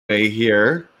Right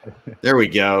here. There we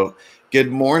go. Good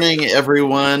morning,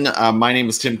 everyone. My name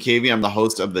is Tim Cavey. I'm the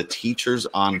host of the Teachers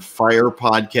on Fire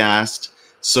podcast.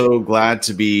 So glad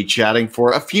to be chatting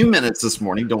for a few minutes this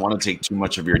morning. Don't want to take too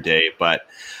much of your day, but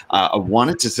I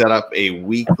wanted to set up a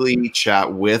weekly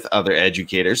chat with other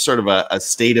educators, sort of a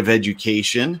state of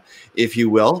education, if you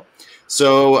will.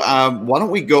 So why don't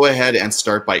we go ahead and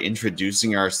start by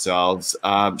introducing ourselves.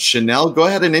 Chanel, go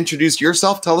ahead and introduce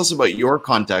yourself. Tell us about your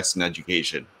context in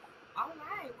education. All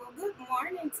right. Well, good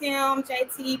morning, Tim,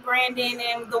 JT, Brandon,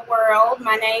 and the world.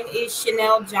 My name is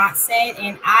Chanel Johnson,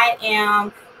 and I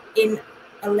am in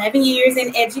 11 years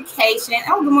in education.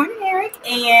 Oh, good morning, Eric.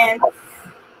 And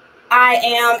I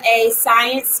am a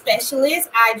science specialist.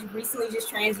 I recently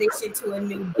just transitioned to a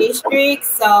new district.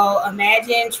 So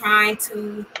imagine trying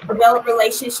to develop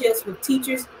relationships with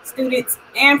teachers, students,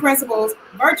 and principals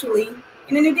virtually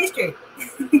in a new district.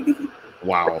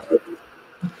 Wow.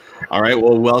 All right.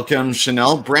 Well, welcome,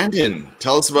 Chanel. Brandon,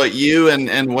 tell us about you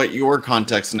and what your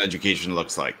context in education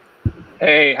looks like.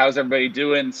 Hey, how's everybody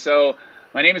doing? So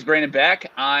my name is Brandon Beck.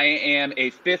 I am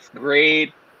a 5th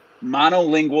grade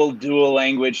monolingual dual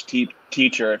language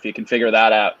teacher, if you can figure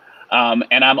that out.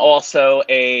 And I'm also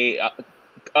a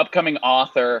upcoming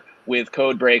author with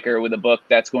Codebreaker with a book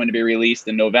that's going to be released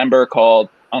in November called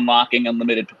Unlocking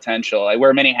Unlimited Potential. I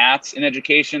wear many hats in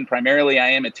education. Primarily, I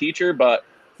am a teacher, but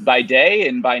by day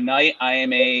and by night, I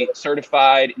am a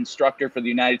certified instructor for the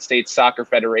United States Soccer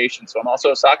Federation. So I'm also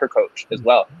a soccer coach as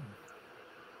well.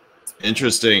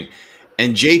 Interesting.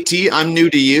 And JT, I'm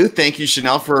new to you. Thank you,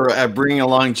 Chanel, for bringing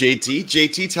along JT.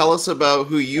 JT, tell us about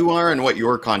who you are and what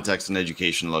your context in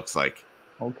education looks like.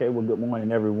 Okay, well, good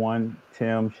morning, everyone.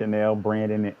 Tim, Chanel,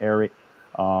 Brandon, and Eric.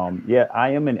 Yeah, I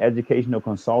am an educational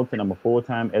consultant. I'm a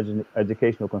full-time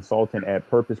educational consultant at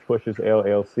Purpose Pushers,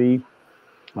 LLC.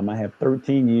 I have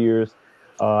 13 years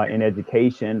in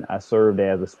education. I served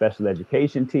as a special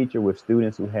education teacher with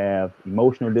students who have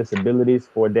emotional disabilities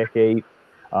for a decade.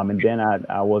 And then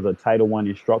I was a Title I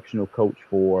instructional coach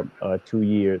for 2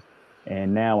 years.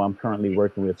 And now I'm currently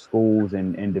working with schools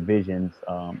and divisions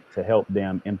to help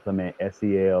them implement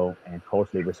SEL and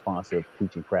culturally responsive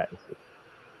teaching practices.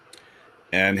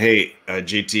 And hey,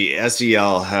 JT,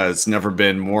 SEL has never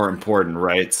been more important,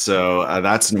 right? So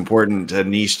that's an important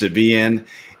niche to be in.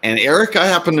 And Eric, I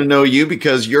happen to know you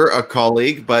because you're a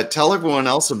colleague, but tell everyone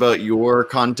else about your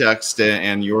context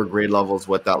and your grade levels,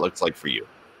 what that looks like for you.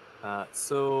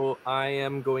 So I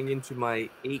am going into my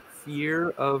 8th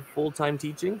year of full-time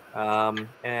teaching,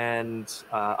 and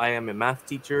I am a math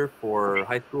teacher for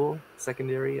high school,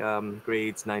 secondary,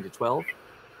 grades 9 to 12.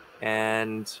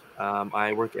 And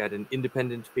I work at an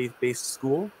independent faith-based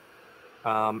school,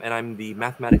 and I'm the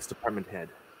mathematics department head.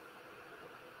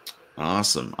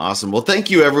 Awesome. Awesome. Well,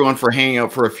 thank you, everyone, for hanging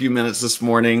out for a few minutes this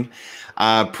morning.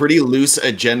 Pretty loose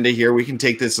agenda here. We can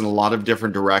take this in a lot of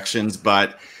different directions,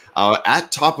 but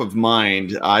at top of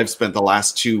mind, I've spent the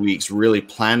last 2 weeks really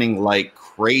planning like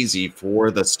crazy for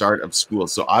the start of school.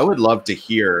 So I would love to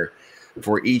hear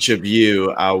for each of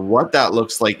you what that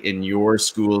looks like in your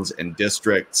schools and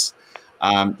districts.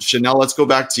 Chanel, let's go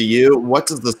back to you. What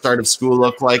does the start of school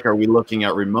look like? Are we looking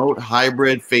at remote,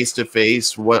 hybrid,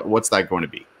 face-to-face? What's that going to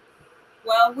be?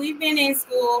 Well, we've been in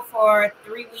school for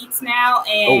 3 weeks now,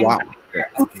 and oh, wow.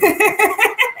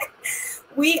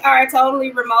 We are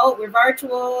totally remote. We're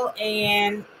virtual,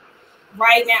 and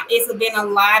right now it's been a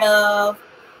lot of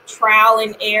trial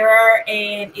and error,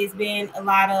 and it's been a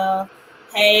lot of,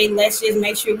 hey, let's just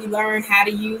make sure we learn how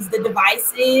to use the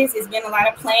devices. It's been a lot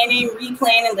of planning,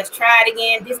 replanning. Let's try it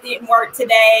again. This didn't work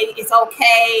today. It's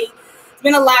okay. It's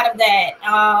been a lot of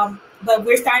that. But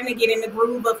we're starting to get in the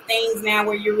groove of things now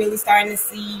where you're really starting to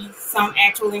see some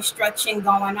actual instruction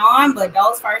going on. But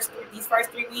these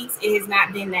first 3 weeks, it has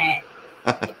not been that.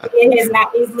 It has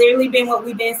not. It's literally been what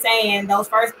we've been saying. Those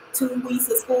first 2 weeks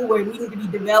of school where we need to be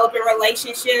developing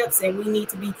relationships and we need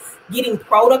to be getting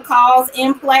protocols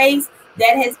in place.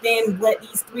 That has been what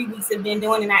these 3 weeks have been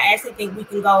doing. And I actually think we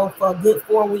can go for a good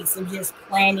 4 weeks of just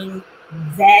planning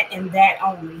that and that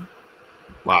only.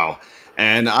 Wow.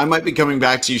 And I might be coming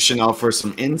back to you, Chanel, for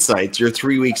some insights. You're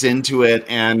 3 weeks into it,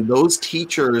 and those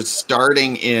teachers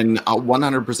starting in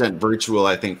 100% virtual,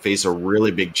 I think, face a really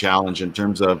big challenge in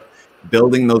terms of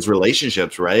building those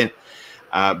relationships, right?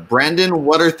 Brandon,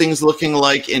 what are things looking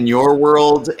like in your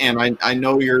world? And I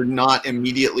know you're not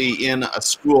immediately in a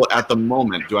school at the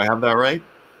moment. Do I have that right?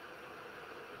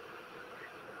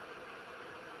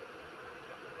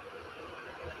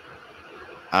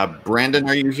 Brandon,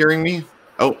 are you hearing me?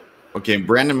 Oh, okay.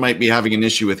 Brandon might be having an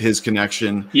issue with his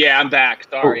connection. Yeah, I'm back.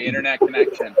 Sorry, internet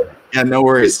connection. Yeah, no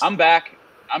worries. I'm back.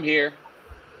 I'm here.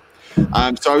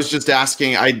 So I was just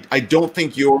asking, I don't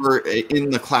think you're in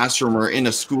the classroom or in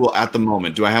a school at the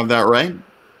moment. Do I have that right?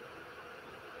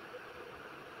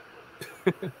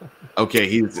 Okay,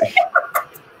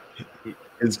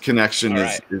 his connection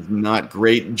is not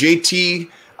great. JT,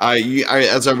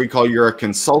 as I recall, you're a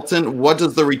consultant. What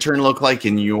does the return look like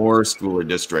in your school or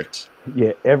district?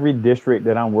 Yeah, every district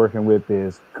that I'm working with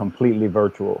is completely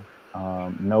virtual.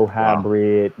 No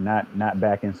hybrid, not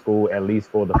back in school, at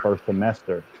least for the first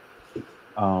semester.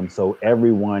 So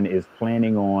everyone is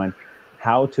planning on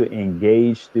how to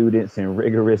engage students in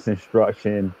rigorous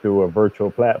instruction through a virtual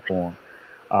platform.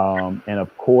 And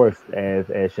of course, as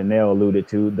Chanel alluded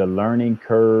to, the learning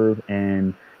curve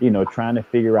and, trying to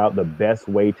figure out the best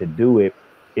way to do it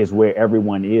is where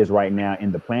everyone is right now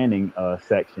in the planning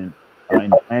section,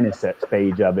 in the planning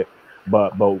stage of it.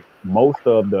 But most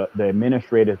of the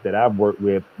administrators that I've worked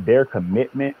with, their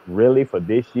commitment really for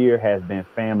this year has been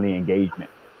family engagement.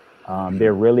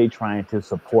 They're really trying to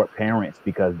support parents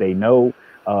because they know,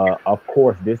 of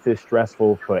course, this is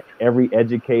stressful for every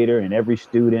educator and every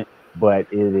student, but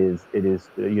it is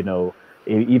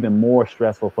even more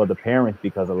stressful for the parents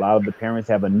because a lot of the parents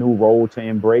have a new role to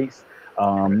embrace,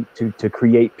 to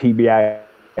create PBI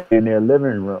in their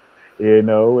living room,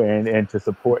 and to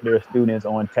support their students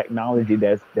on technology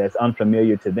that's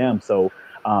unfamiliar to them. So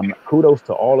kudos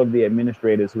to all of the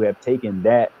administrators who have taken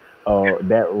that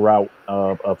route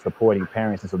of supporting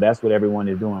parents. And so that's what everyone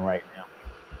is doing right now.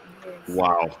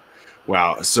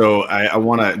 Wow. So I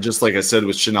want to, just like I said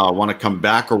with Chanel, I want to come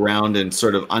back around and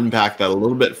sort of unpack that a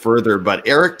little bit further. But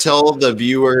Eric, tell the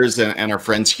viewers and our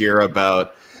friends here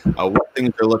about what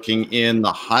things are looking like in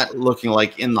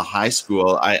the high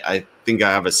school. I think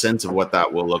I have a sense of what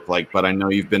that will look like, but I know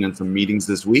you've been in some meetings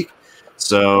this week.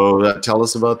 So tell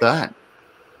us about that.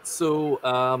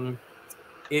 So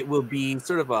it will be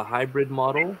sort of a hybrid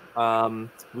model.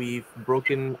 We've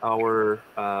broken our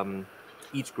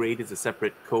each grade is a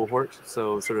separate cohort,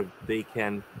 so sort of they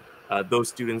can those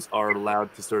students are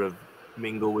allowed to sort of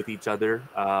mingle with each other,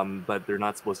 but they're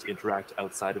not supposed to interact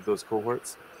outside of those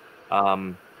cohorts.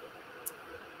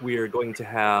 We are going to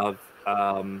have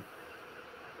the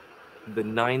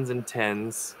 9s and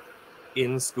 10s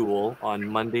in school on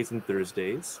Mondays and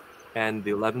Thursdays, and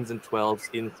the 11s and 12s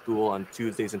in school on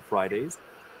Tuesdays and Fridays.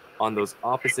 On those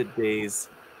opposite days,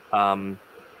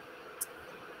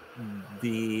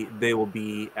 they will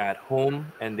be at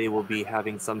home and they will be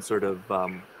having some sort of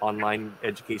online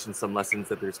education, some lessons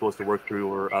that they're supposed to work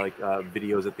through, or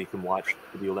videos that they can watch,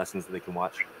 video lessons that they can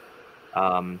watch.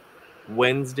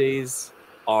 Wednesdays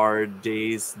are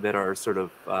days that are sort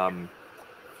of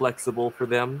flexible for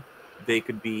them. They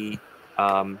could be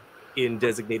in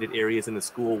designated areas in the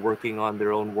school working on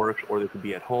their own work, or they could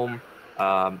be at home.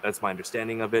 That's my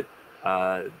understanding of it.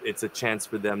 It's a chance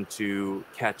for them to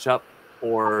catch up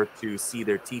or to see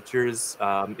their teachers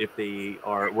if they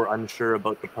were unsure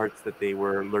about the parts that they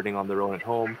were learning on their own at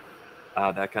home,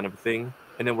 that kind of thing.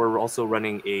 And then we're also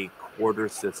running a quarter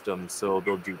system, so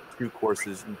they'll do 2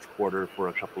 courses each quarter for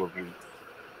a couple of weeks,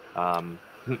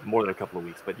 more than a couple of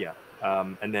weeks, but yeah.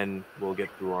 And then we'll get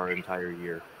through our entire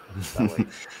year that way,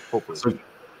 hopefully.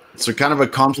 So kind of a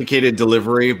complicated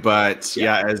delivery, but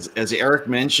yeah, as Eric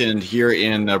mentioned, here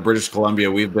in British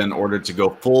Columbia, we've been ordered to go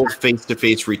full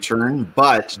face-to-face return,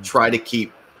 but try to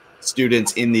keep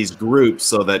students in these groups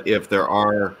so that if there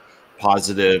are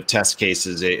positive test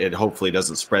cases, it hopefully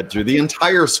doesn't spread through the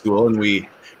entire school. And we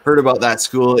heard about that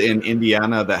school in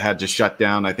Indiana that had to shut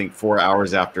down, I think, 4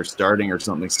 hours after starting or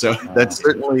something. So that's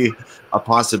certainly a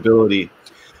possibility.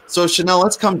 So Chanel,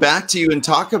 let's come back to you and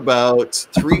talk about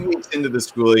 3 weeks into the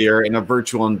school year in a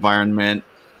virtual environment.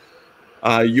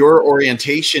 Your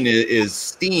orientation is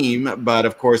STEAM, but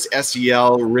of course,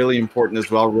 SEL, really important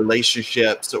as well,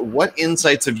 relationships. What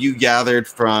insights have you gathered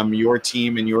from your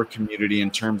team and your community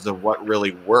in terms of what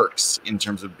really works in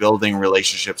terms of building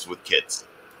relationships with kids?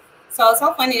 So it's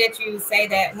so funny that you say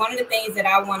that. One of the things that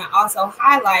I want to also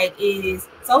highlight is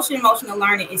social emotional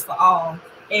learning is for all.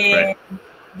 And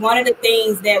one of the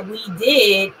things that we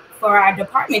did for our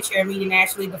department chair meeting,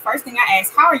 actually, the first thing I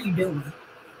asked, how are you doing?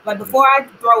 Like before I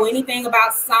throw anything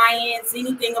about science,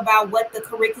 anything about what the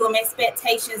curriculum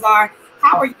expectations are,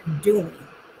 how are you doing?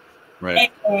 Right.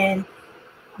 And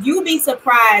you'll be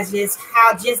surprised just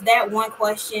how just that one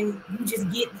question, you just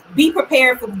be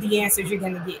prepared for the answers you're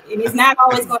going to get. And it's not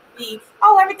always going to be,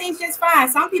 oh, everything's just fine.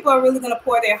 Some people are really going to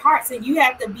pour their hearts, and you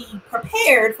have to be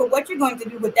prepared for what you're going to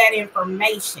do with that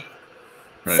information.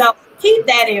 Right. So keep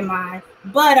that in mind.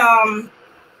 But I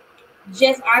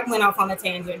went off on a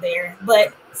tangent there.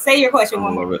 But say your question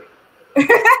one more.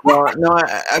 Well, no,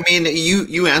 I mean,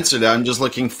 you answered it. I'm just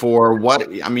looking for what,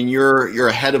 I mean, you're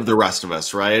ahead of the rest of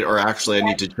us, right? Or actually, I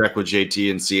need to check with JT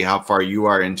and see how far you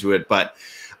are into it. But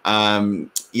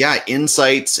yeah,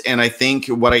 insights. And I think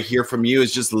what I hear from you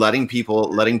is just letting people,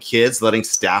 letting kids, letting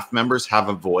staff members have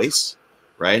a voice,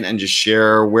 right? And just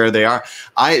share where they are.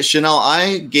 Chanel,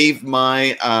 I gave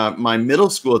my my middle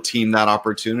school team that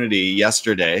opportunity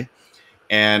yesterday.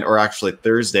 Or actually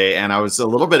Thursday, and I was a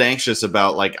little bit anxious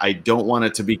about, like, I don't want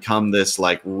it to become this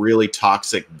like really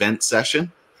toxic vent session.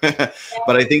 But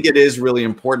I think it is really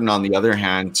important, on the other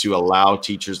hand, to allow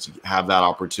teachers to have that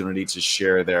opportunity to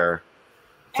share their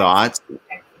thoughts.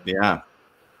 Yeah.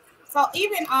 So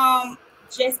even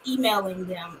just emailing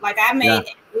them, like I made a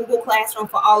Google Classroom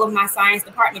for all of my science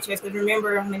department chairs, because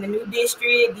remember, I'm in the new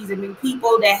district. These are new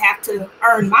people that have to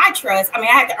earn my trust. I mean,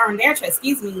 I have to earn their trust.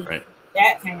 Excuse me. Right.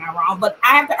 That came out wrong, but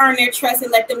I have to earn their trust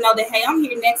and let them know that, hey, I'm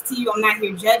here next to you. I'm not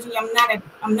here judging.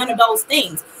 I'm none of those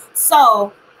things.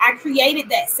 So I created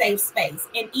that safe space.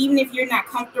 And even if you're not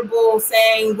comfortable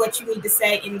saying what you need to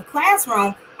say in the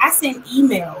classroom, I send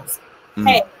emails.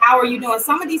 Hey, how are you doing?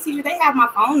 Some of these teachers, they have my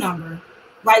phone number,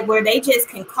 like where they just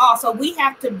can call. So we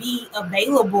have to be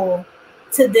available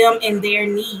to them and their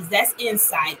needs. That's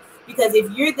insight. Because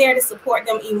if you're there to support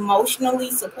them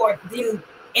emotionally, then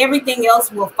everything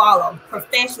else will follow.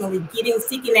 Professionally,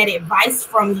 seeking that advice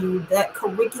from you, the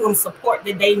curriculum support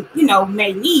that they,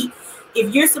 may need.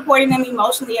 If you're supporting them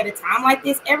emotionally at a time like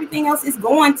this, everything else is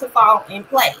going to fall in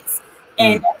place.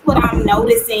 And that's what I'm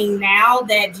noticing now,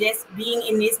 that just being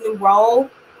in this new role,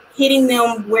 hitting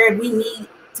them where we need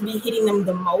to be hitting them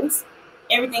the most,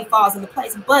 everything falls into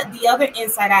place. But the other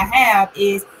insight I have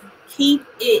is keep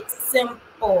it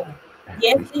simple.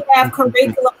 Yes, we have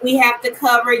curriculum we have to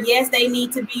cover. Yes, they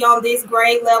need to be on this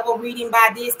grade level, reading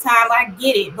by this time. I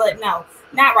get it, but no,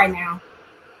 not right now.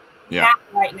 Yeah. Not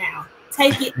right now.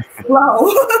 Take it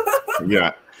slow.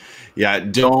 Yeah.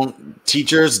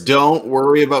 Teachers, don't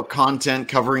worry about content,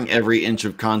 covering every inch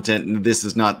of content. This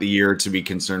is not the year to be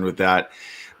concerned with that.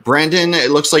 Brandon,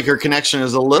 it looks like your connection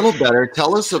is a little better.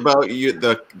 Tell us about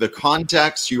the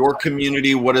context, your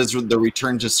community. What does the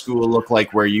return to school look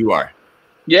like where you are?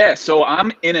 Yeah, so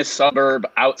I'm in a suburb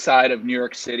outside of New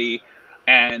York City,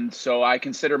 and so I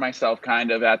consider myself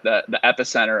kind of at the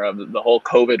epicenter of the whole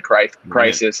COVID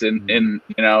crisis, and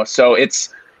so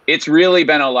it's really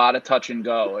been a lot of touch and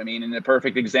go. I mean, and the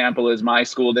perfect example is my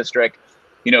school district.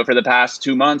 For the past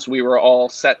 2 months, we were all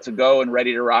set to go and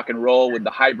ready to rock and roll with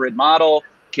the hybrid model.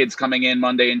 Kids coming in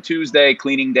Monday and Tuesday,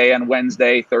 cleaning day on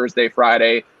Wednesday, Thursday,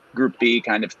 Friday, Group B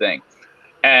kind of thing.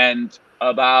 And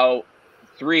about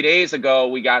 3 days ago,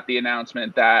 we got the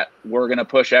announcement that we're going to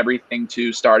push everything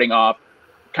to starting off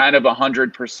kind of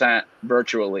 100%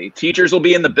 virtually. Teachers will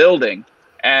be in the building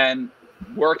and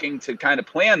working to kind of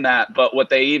plan that. But what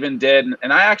they even did,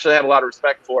 and I actually have a lot of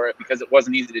respect for it because it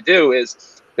wasn't easy to do,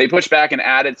 is they pushed back and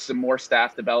added some more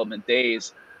staff development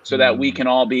days so that we can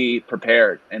all be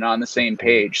prepared and on the same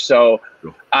page. So,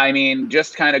 I mean,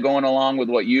 just kind of going along with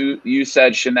what you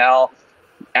said, Chanel,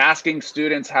 asking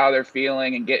students how they're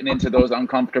feeling and getting into those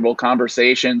uncomfortable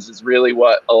conversations is really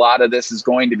what a lot of this is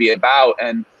going to be about.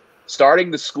 And starting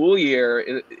the school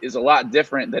year is a lot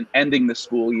different than ending the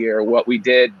school year. What we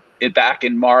did back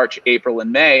in March, April,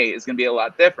 and May is going to be a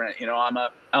lot different. I'm an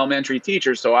elementary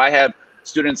teacher, so I have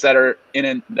students that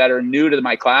are new to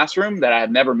my classroom that I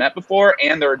have never met before,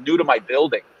 and they're new to my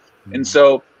building. And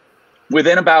so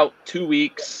within about 2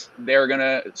 weeks, they're going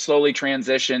to slowly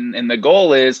transition. And the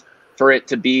goal is for it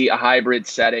to be a hybrid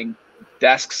setting,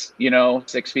 desks,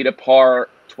 6 feet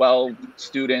apart, 12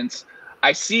 students.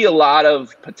 I see a lot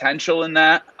of potential in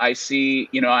that. I see,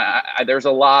 there's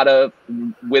a lot of,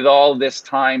 with all this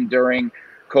time during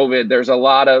COVID, there's a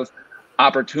lot of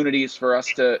opportunities for us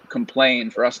to complain,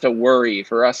 for us to worry,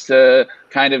 for us to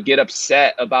kind of get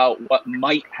upset about what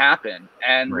might happen.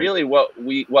 And really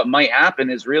what might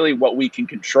happen is really what we can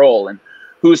control. And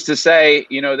who's to say,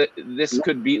 that this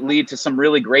could lead to some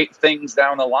really great things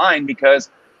down the line, because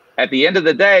at the end of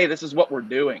the day, this is what we're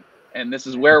doing and this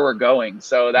is where we're going.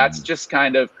 So that's just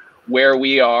kind of where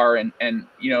we are. And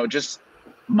just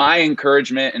my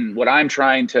encouragement and what I'm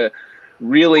trying to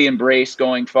really embrace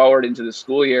going forward into the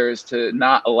school year is to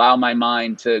not allow my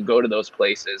mind to go to those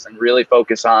places and really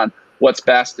focus on what's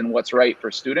best and what's right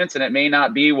for students. And it may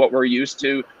not be what we're used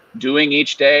to doing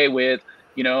each day with,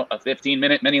 a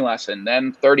 15-minute mini lesson,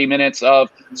 then 30 minutes of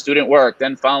student work,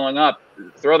 then following up.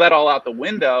 Throw that all out the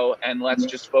window and let's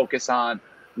just focus on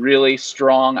really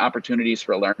strong opportunities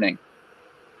for learning.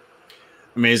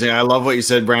 Amazing. I love what you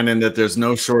said, Brandon, that there's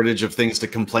no shortage of things to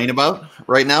complain about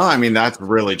right now. I mean, that's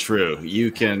really true.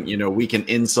 You can, we can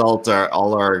insult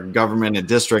all our government and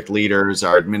district leaders,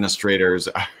 our administrators.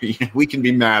 We can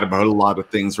be mad about a lot of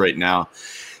things right now.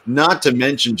 Not to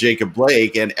mention Jacob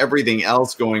Blake and everything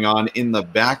else going on in the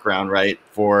background, right,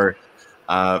 for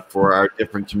our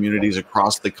different communities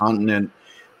across the continent.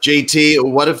 JT,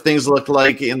 what have things looked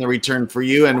like in the return for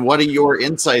you, and what are your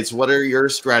insights? What are your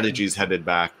strategies headed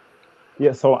back?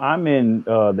 Yeah, so I'm in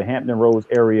the Hampton Roads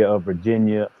area of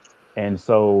Virginia, and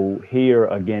so here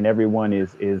again, everyone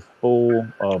is full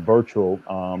virtual.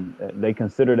 They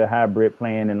considered a hybrid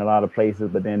plan in a lot of places,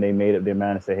 but then they made up their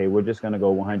mind and said, "Hey, we're just going to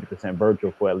go 100%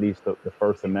 virtual for at least the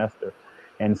first semester."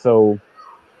 And so,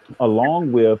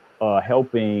 along with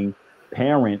helping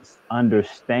parents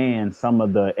understand some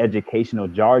of the educational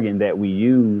jargon that we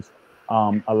use,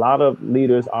 a lot of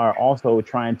leaders are also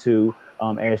trying to,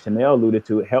 as Chanel alluded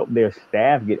to, help their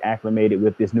staff get acclimated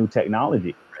with this new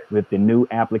technology, with the new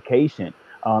application.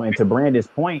 And to Brandon's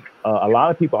point, a lot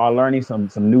of people are learning some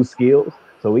new skills.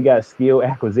 So we got skill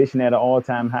acquisition at an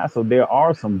all-time high. So there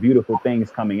are some beautiful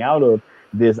things coming out of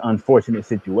this unfortunate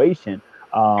situation.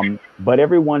 But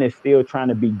everyone is still trying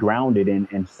to be grounded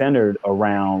and centered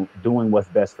around doing what's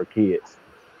best for kids.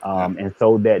 And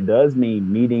so that does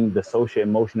mean meeting the social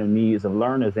emotional needs of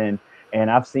learners. And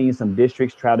I've seen some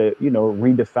districts try to,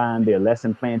 redefine their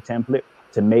lesson plan template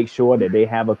to make sure that they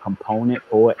have a component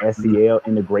for SEL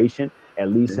integration, at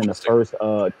least in the first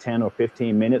 10 or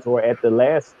 15 minutes or at the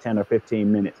last 10 or 15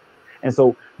 minutes. And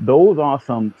so those are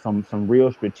some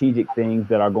real strategic things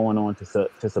that are going on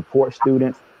to support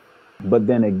students. But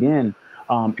then again,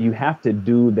 you have to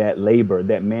do that labor,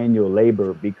 that manual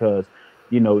labor, because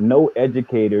no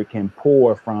educator can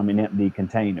pour from an empty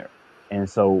container. And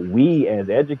so we as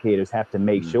educators have to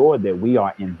make sure that we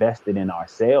are invested in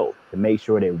ourselves, to make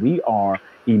sure that we are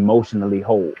emotionally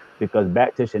whole. Because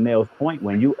back to Chanel's point,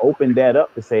 when you open that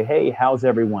up to say, "Hey, how's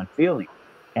everyone feeling?"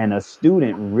 and a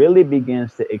student really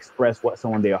begins to express what's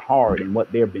on their heart and what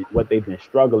they've been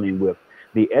struggling with,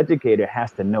 the educator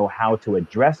has to know how to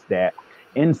address that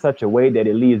in such a way that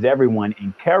it leaves everyone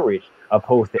encouraged,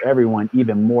 opposed to everyone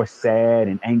even more sad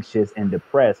and anxious and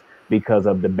depressed because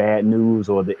of the bad news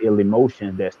or the ill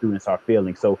emotions that students are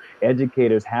feeling. So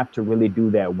educators have to really do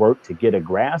that work to get a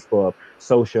grasp of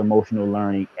social emotional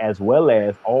learning, as well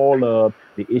as all of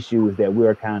the issues that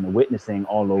we're kind of witnessing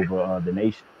all over the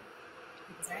nation.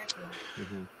 Exactly.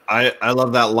 Mm-hmm. I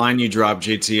love that line you dropped,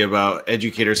 JT, about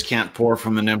educators can't pour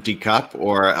from an empty cup,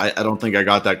 or I don't think I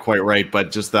got that quite right, but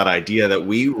just that idea that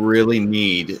we really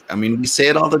need, I mean, we say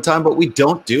it all the time, but we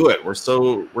don't do it. We're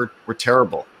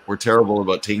terrible. We're terrible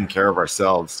about taking care of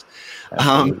ourselves.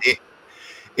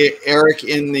 Eric,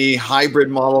 in the hybrid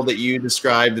model that you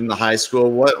described in the high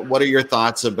school, what are your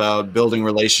thoughts about building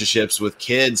relationships with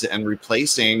kids and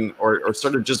replacing or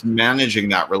sort of just managing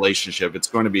that relationship? It's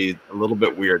going to be a little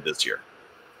bit weird this year.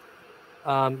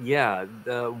 Yeah,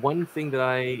 the one thing that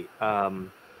I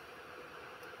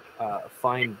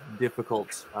find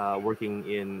difficult working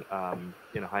in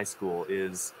a high school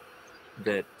is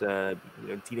that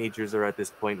teenagers are at this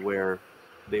point where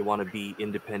they want to be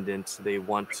independent, they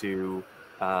want to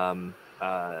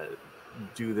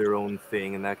do their own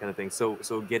thing and that kind of thing.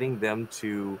 So getting them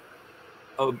to,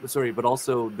 but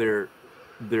also they're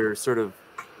sort of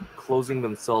closing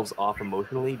themselves off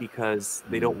emotionally because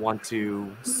they don't want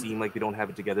to seem like they don't have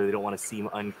it together. They don't want to seem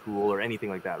uncool or anything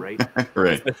like that, right?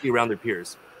 Right. Especially around their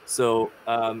peers. So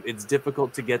it's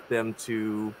difficult to get them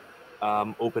to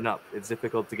open up. It's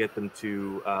difficult to get them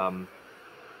to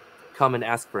come and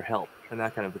ask for help and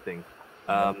that kind of a thing.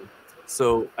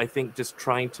 So I think just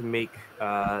trying to make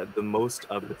the most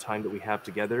of the time that we have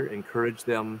together, encourage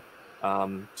them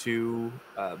to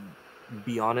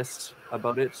be honest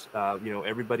about it.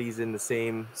 Everybody's in the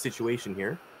same situation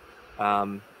here.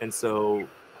 And so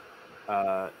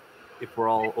if we're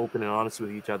all open and honest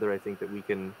with each other, I think that we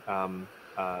can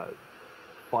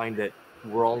find that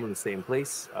we're all in the same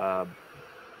place,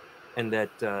 and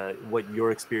that what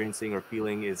you're experiencing or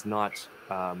feeling is not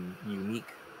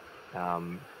unique.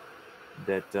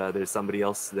 That there's somebody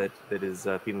else that is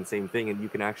feeling the same thing, and you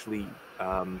can actually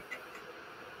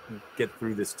get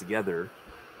through this together,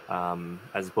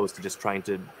 as opposed to just trying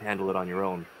to handle it on your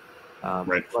own.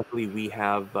 Right. Luckily, we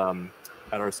have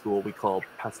at our school, we call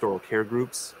pastoral care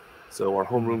groups. So our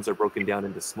homerooms are broken down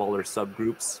into smaller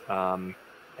subgroups,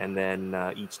 and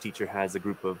then each teacher has a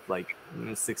group of like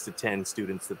 6 to 10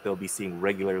 students that they'll be seeing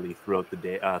regularly throughout the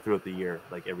day, throughout the year,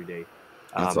 like every day.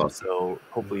 That's awesome. So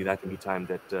hopefully that can be time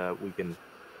that we can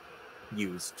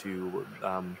use to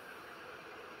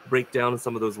break down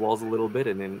some of those walls a little bit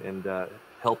and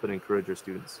help and encourage our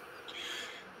students.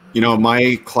 You know,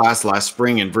 my class last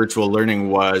spring in virtual learning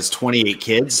was 28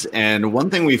 kids, and one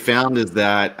thing we found is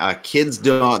that kids they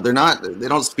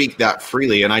don't speak that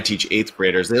freely. And I teach 8th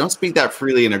graders. They don't speak that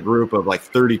freely in a group of like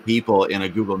 30 people in a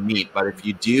Google Meet. But if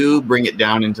you do bring it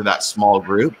down into that small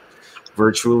group,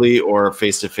 virtually or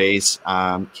face to face,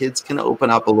 kids can open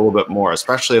up a little bit more,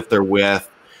 especially if they're with,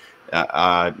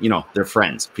 their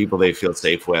friends, people they feel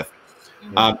safe with.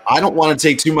 I don't want to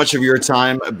take too much of your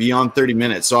time beyond 30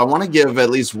 minutes. So I want to give at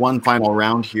least one final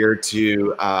round here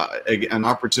to an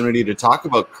opportunity to talk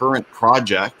about current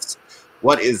projects.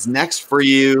 What is next for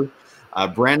you?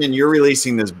 Brandon, you're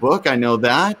releasing this book. I know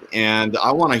that. And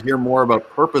I want to hear more about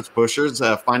Purpose Pushers,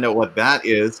 find out what that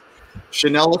is.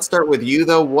 Chanel, let's start with you,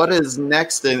 though. What is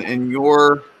next in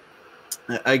your,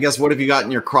 I guess, what have you got in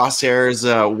your crosshairs?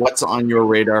 What's on your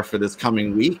radar for this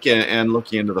coming week and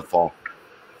looking into the fall?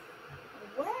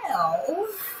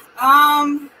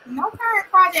 No current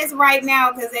projects right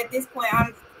now, because at this point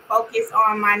I'm focused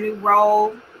on my new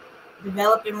role,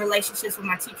 developing relationships with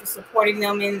my teachers, supporting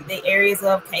them in the areas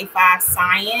of K-5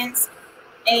 science.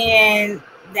 And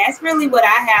that's really what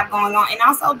I have going on. And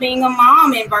also being a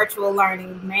mom in virtual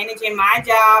learning, managing my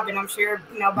job. And I'm sure,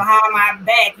 behind my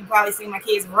back, you probably see my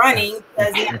kids running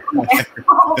because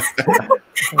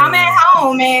I'm at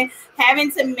home and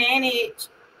having to manage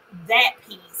that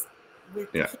piece with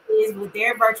the kids, with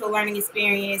their virtual learning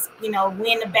experience,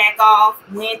 when to back off,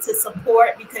 when to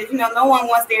support, because, no one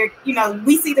wants their,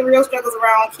 we see the real struggles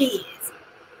around kids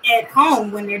at home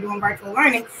when they're doing virtual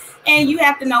learning, and you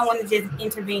have to know when to just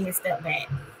intervene and step back.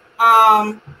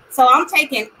 So I'm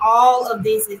taking all of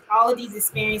these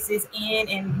experiences in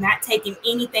and not taking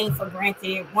anything for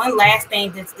granted. One last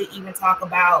thing just to even talk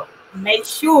about, make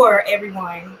sure,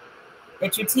 everyone,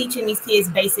 that you're teaching these kids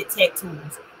basic tech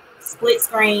tools. Split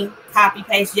screen, copy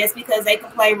paste. Just because they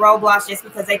can play Roblox, just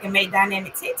because they can make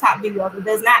dynamic TikTok videos, it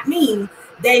does not mean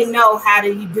they know how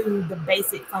to do the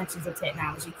basic functions of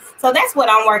technology. So that's what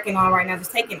I'm working on right now,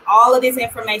 just taking all of this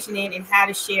information in and how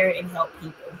to share it and help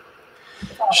people.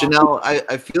 Chanel,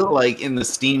 I feel like in the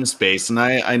STEAM space, and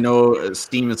I know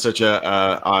STEAM is such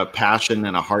a passion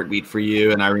and a heartbeat for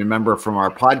you. And I remember from our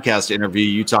podcast interview,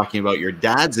 you talking about your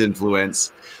dad's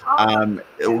influence.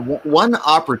 One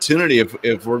opportunity,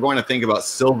 if we're going to think about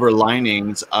silver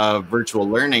linings of virtual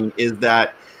learning, is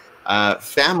that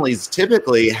families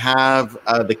typically have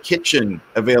the kitchen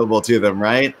available to them,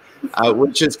 right?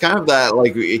 Which is kind of that,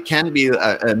 like, it can be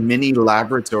a mini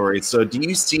laboratory. So do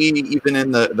you see, even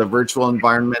in the virtual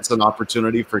environments, an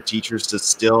opportunity for teachers to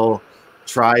still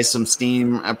try some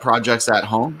STEAM projects at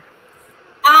home?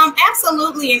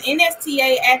 Absolutely. And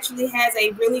NSTA actually has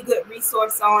a really good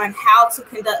resource on how to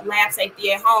conduct lab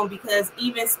safety at home, because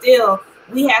even still,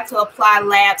 we have to apply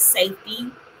lab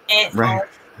safety at home.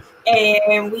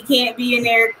 And we can't be in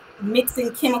there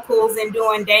mixing chemicals and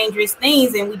doing dangerous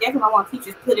things, and we definitely don't want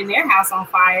teachers putting their house on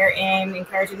fire and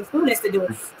encouraging the students to do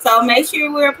it. So make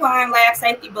sure we're applying lab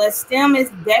safety, but STEM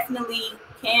is definitely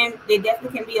can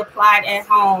be applied at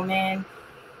home. And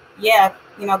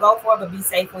go for it, but be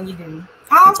safe when you do.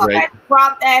 Also, I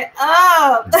brought that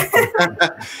up.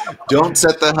 Don't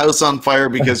set the house on fire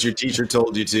because your teacher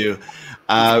told you to.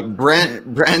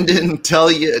 Brandon,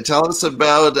 tell us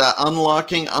about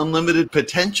Unlocking Unlimited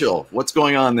Potential. What's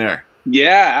going on there?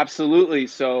 Yeah, absolutely.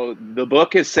 So the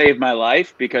book has saved my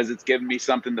life because it's given me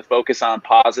something to focus on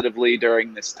positively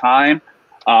during this time.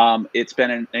 It's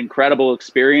been an incredible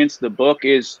experience. The book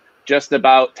is just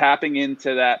about tapping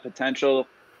into that potential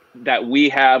that we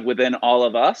have within all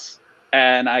of us.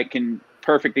 And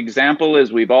perfect example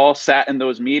is we've all sat in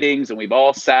those meetings and we've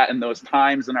all sat in those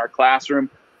times in our classroom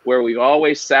where we've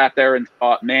always sat there and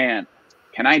thought, man,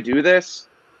 can I do this?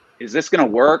 Is this going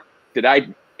to work?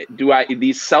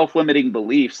 These self-limiting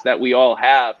beliefs that we all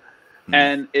have.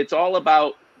 And it's all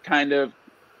about kind of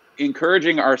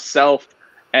encouraging ourselves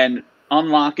and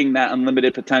unlocking that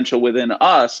unlimited potential within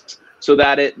us so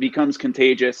that it becomes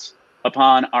contagious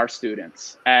upon our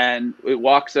students. And it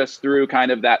walks us through kind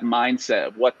of that mindset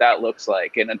of what that looks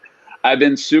like. And I've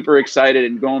been super excited,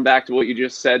 and going back to what you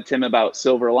just said, Tim, about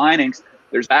silver linings,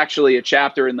 there's actually a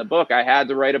chapter in the book I had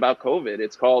to write about COVID.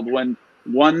 It's called When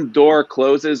One Door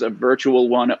Closes, a Virtual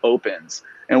One Opens.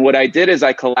 And what I did is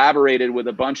I collaborated with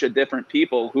a bunch of different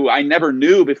people who I never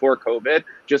knew before COVID,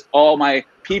 just all my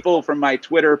people from my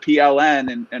Twitter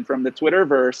PLN and from the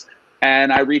Twitterverse.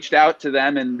 And I reached out to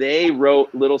them, and they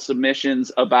wrote little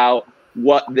submissions about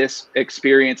what this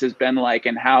experience has been like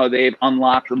and how they've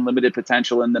unlocked unlimited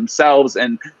potential in themselves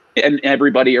and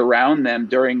everybody around them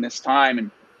during this time. And,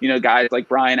 guys like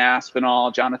Brian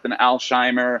Aspinall, Jonathan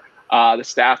Alsheimer, the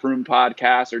Staff Room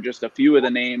podcast are just a few of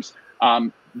the names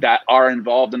that are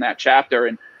involved in that chapter.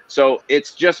 And so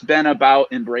it's just been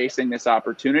about embracing this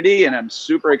opportunity, and I'm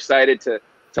super excited to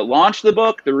launch the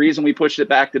book. The reason we pushed it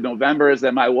back to November is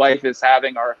that my wife is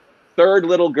having our third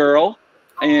little girl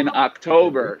in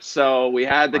October. So we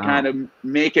had to kind of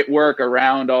make it work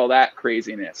around all that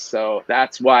craziness. So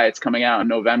that's why it's coming out in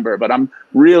November. But I'm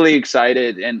really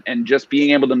excited, and just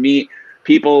being able to meet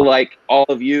people like all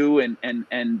of you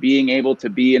and being able to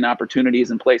be in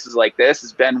opportunities in places like this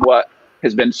has been what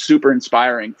has been super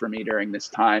inspiring for me during this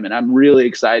time. And I'm really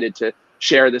excited to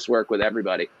share this work with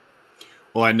everybody.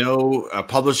 Well, I know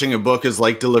publishing a book is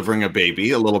like delivering a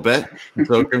baby a little bit.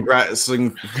 So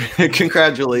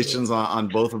congratulations on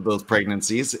both of those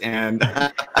pregnancies. And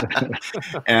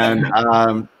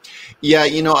yeah,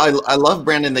 you know, I love,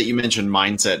 Brandon, that you mentioned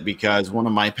mindset, because one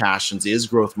of my passions is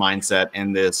growth mindset.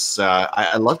 And this,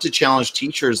 I love to challenge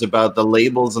teachers about the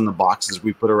labels and the boxes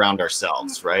we put around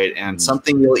ourselves, right? And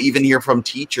something you'll even hear from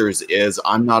teachers is,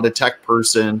 I'm not a tech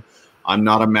person, I'm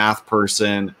not a math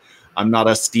person, I'm not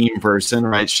a STEAM person,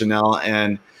 right, Chanel?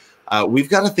 And we've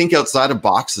got to think outside of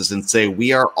boxes and say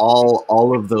we are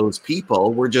all of those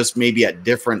people. We're just maybe at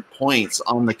different points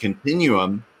on the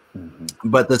continuum.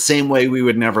 But the same way we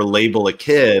would never label a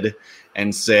kid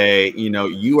and say, you know,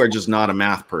 you are just not a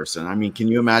math person. I mean, can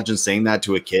you imagine saying that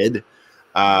to a kid?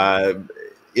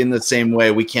 In the same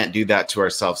way, we can't do that to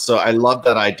ourselves. So I love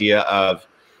that idea of,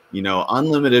 you know,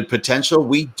 unlimited potential.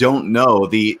 We don't know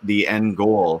the end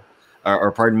goal,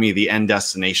 or pardon me, the end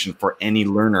destination for any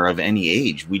learner of any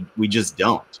age. We just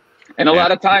don't. And a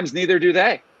lot of times, neither do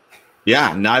they.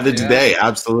 Yeah, neither do they.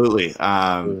 Absolutely.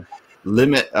 I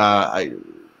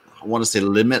want to say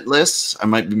Limitless. I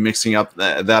might be mixing up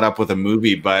that up with a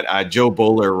movie, but Joe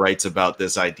Bowler writes about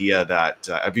this idea that,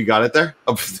 have you got it there?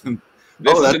 This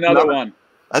is another one.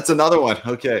 That's another one.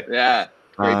 Okay. Yeah.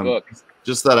 Great book.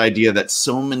 Just that idea that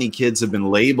so many kids have been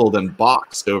labeled and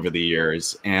boxed over the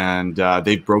years, and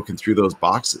they've broken through those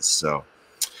boxes. So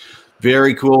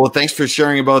very cool. Well, thanks for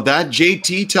sharing about that.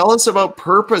 JT, tell us about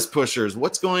Purpose Pushers.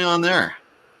 What's going on there?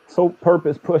 So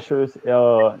Purpose Pushers,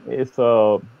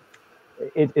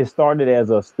 it started as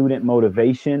a student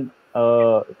motivation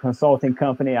consulting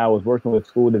company. I was working with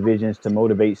school divisions to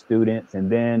motivate students,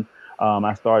 and then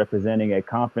I started presenting at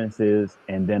conferences,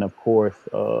 and then of course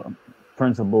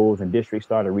principals and districts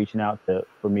started reaching out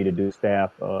for me to do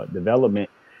staff development,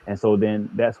 and so then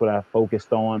that's what I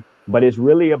focused on. But it's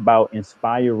really about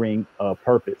inspiring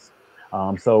purpose.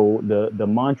 So the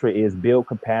mantra is build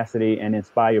capacity and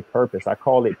inspire purpose. I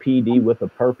call it PD with a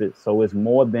purpose. So it's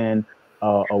more than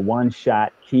a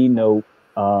one-shot keynote,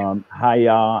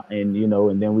 hiya, and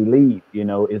and then we leave.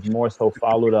 It's more so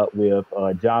followed up with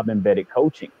job-embedded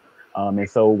coaching. And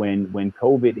so when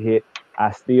COVID hit, I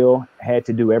still had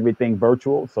to do everything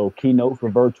virtual. So keynotes were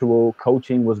virtual,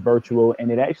 coaching was virtual,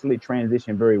 and it actually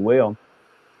transitioned very well.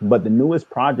 But the newest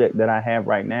project that I have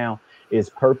right now is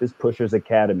Purpose Pushers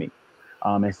Academy.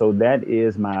 And so that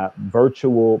is my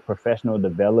virtual professional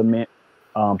development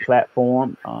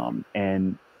platform.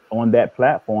 And on that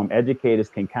platform, educators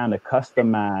can kind of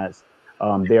customize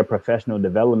their professional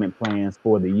development plans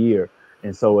for the year.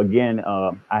 And so again,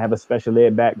 I have a special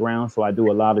ed background, so I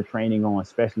do a lot of training on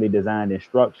specially designed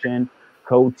instruction,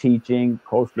 co-teaching,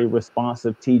 culturally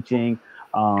responsive teaching,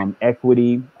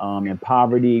 equity, and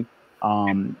poverty.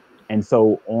 And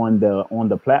so on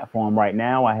the platform right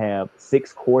now, I have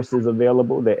 6 courses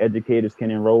available that educators can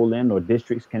enroll in, or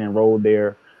districts can enroll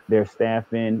their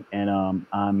staff in. And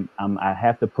I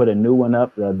have to put a new one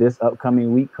up this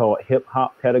upcoming week called Hip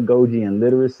Hop Pedagogy and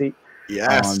Literacy.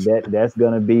 Yes, that's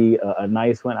going to be a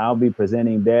nice one. I'll be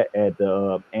presenting that at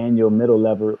the annual middle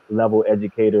level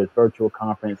educators virtual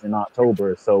conference in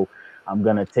October. So I'm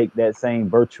going to take that same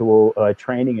virtual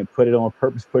training and put it on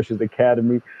Purpose Pushers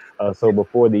Academy. So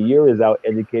before the year is out,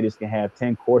 educators can have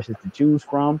 10 courses to choose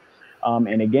from.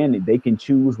 And again, they can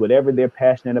choose whatever they're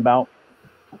passionate about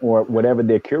or whatever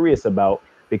they're curious about,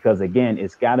 because again,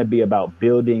 it's got to be about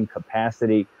building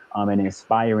capacity and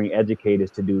inspiring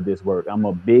educators to do this work. I'm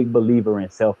a big believer in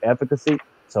self-efficacy.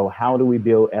 So how do we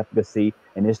build efficacy?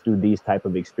 And it's through these type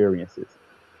of experiences.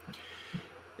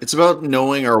 It's about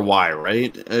knowing our why,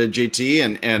 right,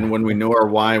 JT? And when we know our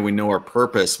why, we know our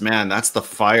purpose. Man, that's the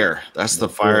fire. That's the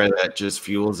fire that just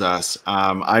fuels us.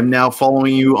 I'm now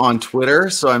following you on Twitter,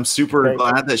 so I'm super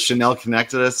glad that Chanel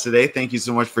connected us today. Thank you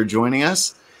so much for joining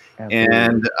us. Absolutely.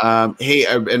 And hey,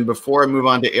 and before I move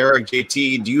on to Eric,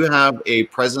 JT, do you have a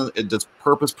presence? Does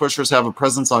Purpose Pushers have a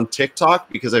presence on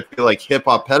TikTok? Because I feel like hip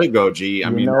hop pedagogy.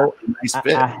 I mean, nice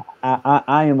fit.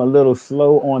 I am a little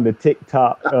slow on the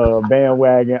TikTok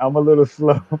bandwagon. I'm a little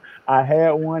slow. I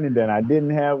had one and then I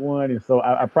didn't have one, and so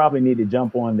I probably need to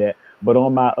jump on that. But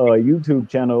on my YouTube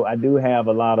channel, I do have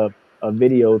a lot of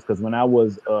videos, because when I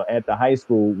was at the high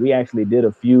school, we actually did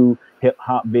a few hip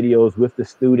hop videos with the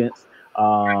students.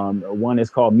 One is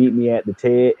called Meet Me at the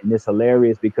TED, and it's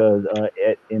hilarious because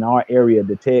in our area,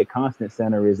 the TED Constant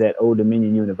Center is at Old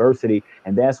Dominion University,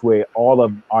 and that's where all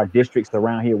of our districts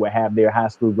around here will have their high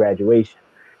school graduation.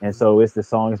 And so it's the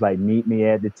songs like Meet Me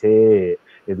at the TED,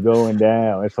 it's going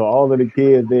down. And so all of the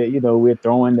kids that, you know, we're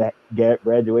throwing the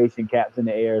graduation caps in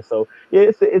the air. So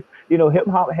yeah, it's you know, hip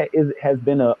hop has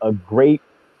been a great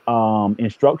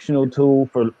instructional tool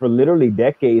for literally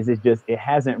decades. It's just, it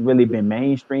hasn't really been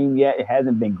mainstream yet. It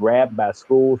hasn't been grabbed by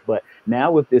schools. But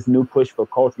now with this new push for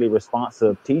culturally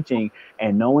responsive teaching,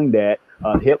 and knowing that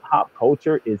hip hop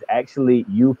culture is actually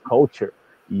youth culture.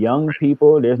 Young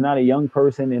people, there's not a young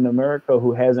person in America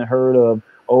who hasn't heard of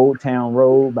Old Town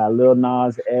Road by Lil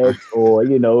Nas X, or,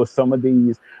 you know, some of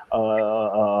these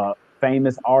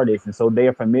famous artists. And so they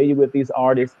are familiar with these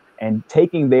artists, and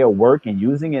taking their work and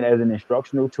using it as an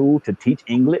instructional tool to teach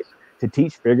English, to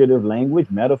teach figurative language,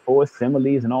 metaphors,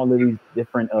 similes, and all of these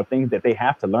different things that they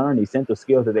have to learn, essential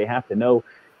skills that they have to know.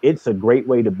 It's a great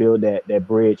way to build that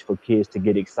bridge for kids to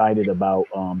get excited about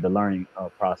the learning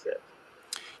process.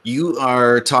 You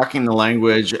are talking the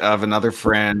language of another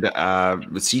friend,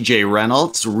 CJ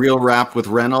Reynolds, Real Rap with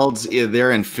Reynolds,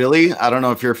 there in Philly. I don't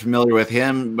know if you're familiar with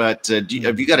him, but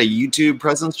have you got a YouTube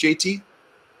presence, JT?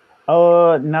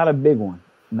 Not a big one.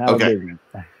 Not okay. A big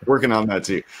one. Working on that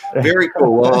too. Very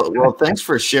cool. Well, thanks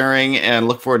for sharing, and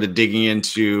look forward to digging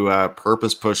into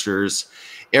Purpose Pushers.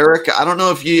 Eric, I don't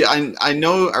know if you, I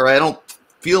know, or I don't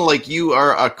feel like you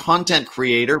are a content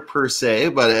creator per se,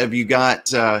 but have you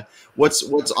got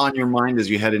what's on your mind as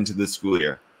you head into the school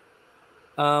year?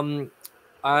 I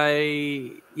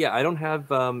don't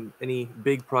have any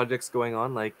big projects going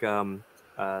on like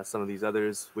some of these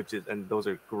others, and those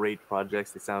are great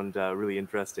projects. They sound really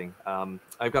interesting.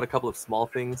 I've got a couple of small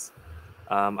things.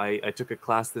 I took a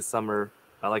class this summer.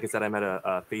 Like I said, I'm at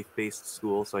a faith-based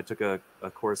school, so I took a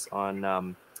course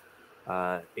on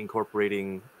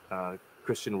incorporating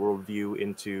Christian worldview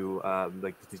into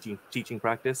like the teaching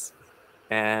practice.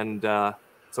 And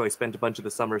so I spent a bunch of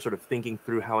the summer sort of thinking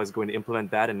through how I was going to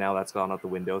implement that, and now that's gone out the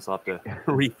window, so I'll have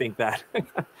to rethink that.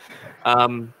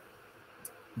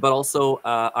 But also,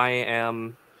 I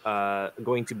am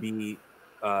going to be,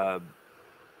 I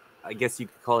guess you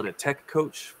could call it a tech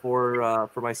coach for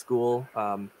my school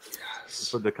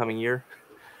for the coming year.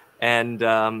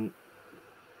 And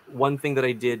one thing that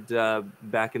I did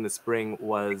back in the spring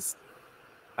was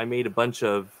I made a bunch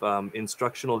of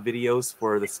instructional videos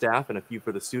for the staff and a few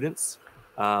for the students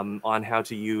on how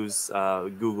to use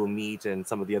Google Meet and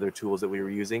some of the other tools that we were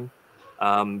using.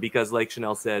 Because like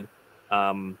Chanel said,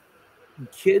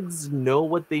 kids know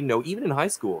what they know, even in high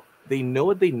school. They know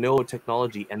what they know of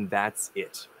technology, and that's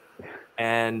it.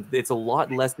 And it's a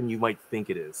lot less than you might think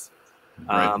it is.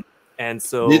 Right. And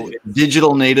so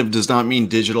digital native does not mean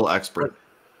digital expert.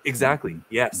 Exactly.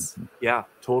 Yes. Yeah,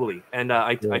 totally. And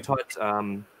I taught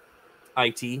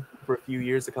IT for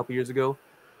a couple years ago.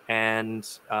 And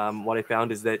what I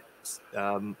found is that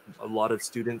a lot of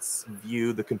students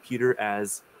view the computer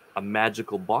as a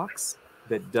magical box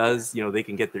that does, they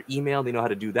can get their email, they know how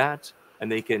to do that, and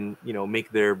they can,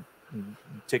 make their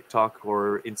TikTok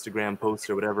or Instagram posts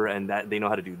or whatever, and that they know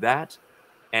how to do that.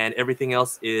 And everything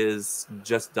else is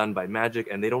just done by magic,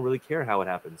 and they don't really care how it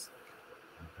happens.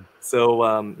 So,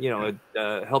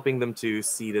 helping them to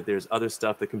see that there's other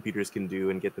stuff that computers can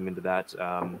do and get them into that,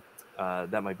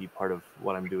 that might be part of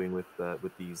what I'm doing with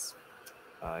these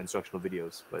instructional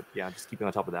videos. But yeah, just keeping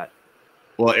on top of that.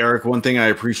 Well, Eric, one thing I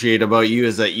appreciate about you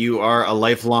is that you are a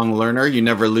lifelong learner. You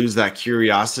never lose that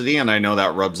curiosity, and I know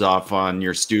that rubs off on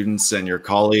your students and your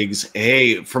colleagues.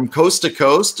 Hey, from coast to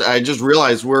coast, I just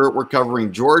realized we're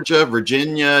covering Georgia,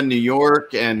 Virginia, New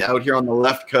York, and out here on the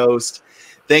left coast.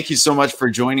 Thank you so much for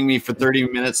joining me for 30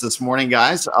 minutes this morning,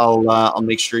 guys. I'll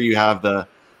make sure you have the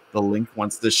link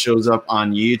once this shows up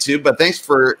on YouTube. But thanks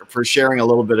for sharing a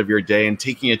little bit of your day and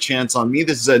taking a chance on me.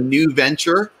 This is a new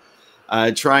venture.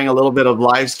 Trying a little bit of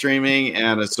live streaming,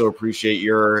 and I so appreciate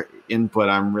your input.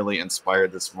 I'm really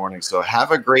inspired this morning. So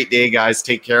have a great day, guys.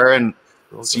 Take care, and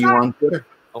see you on Twitter.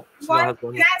 Can I ask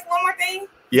one more thing?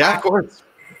 Yeah, of course.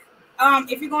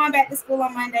 If you're going back to school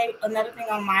on Monday, another thing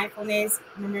on mindfulness,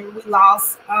 remember we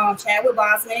lost Chadwick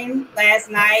Boseman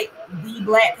last night, the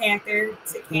Black Panther,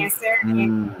 to cancer.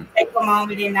 And take a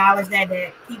moment to acknowledge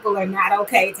that people are not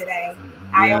okay today.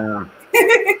 Yeah.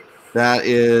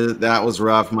 That was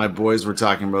rough. My boys were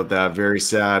talking about that. Very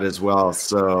sad as well.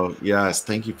 So yes,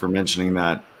 thank you for mentioning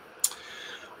that.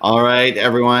 All right,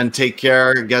 everyone, take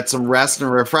care. Get some rest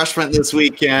and refreshment this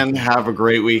weekend. Have a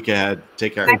great week ahead.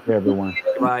 Take care. Take care, everyone.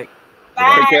 Bye.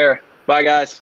 Bye. Take care. Bye, guys.